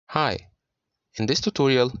Hi, in this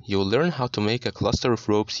tutorial you will learn how to make a cluster of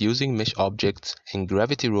ropes using mesh objects in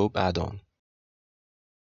Gravity Rope add-on.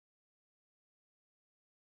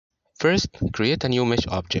 First, create a new mesh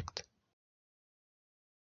object.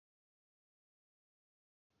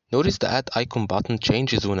 Notice the Add Icon button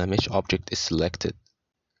changes when a mesh object is selected.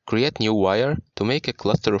 Create new wire to make a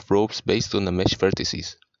cluster of ropes based on the mesh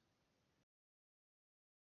vertices.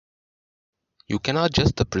 You can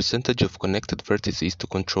adjust the percentage of connected vertices to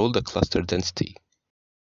control the cluster density.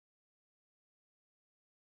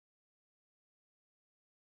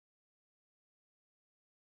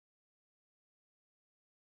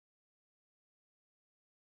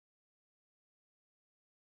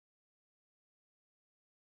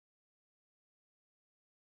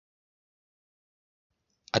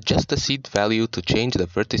 Adjust the seed value to change the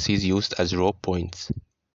vertices used as rope points.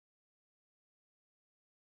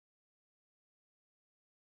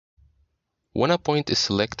 When a point is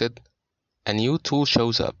selected, a new tool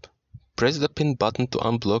shows up. Press the pin button to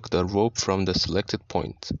unblock the rope from the selected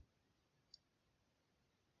point.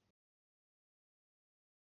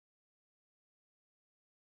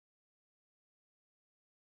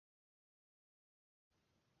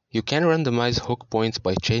 You can randomize hook points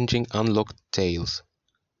by changing unlocked tails.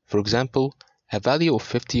 For example, a value of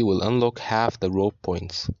 50 will unlock half the rope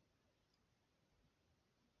points.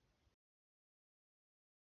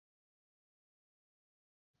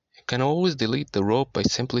 You can always delete the rope by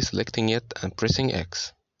simply selecting it and pressing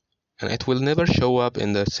X, and it will never show up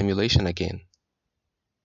in the simulation again.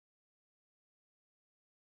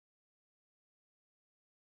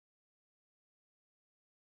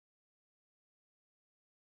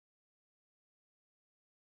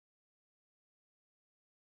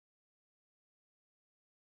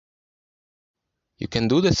 You can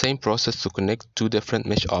do the same process to connect two different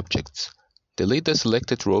mesh objects. Delete the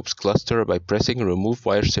selected ropes cluster by pressing Remove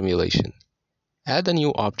Wire Simulation. Add a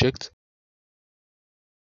new object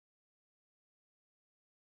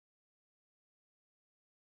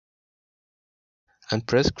and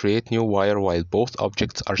press Create New Wire while both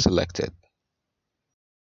objects are selected.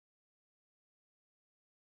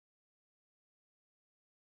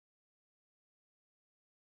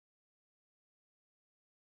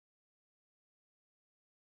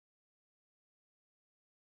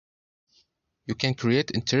 You can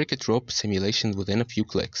create intricate rope simulations within a few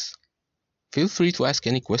clicks. Feel free to ask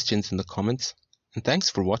any questions in the comments, and thanks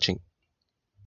for watching.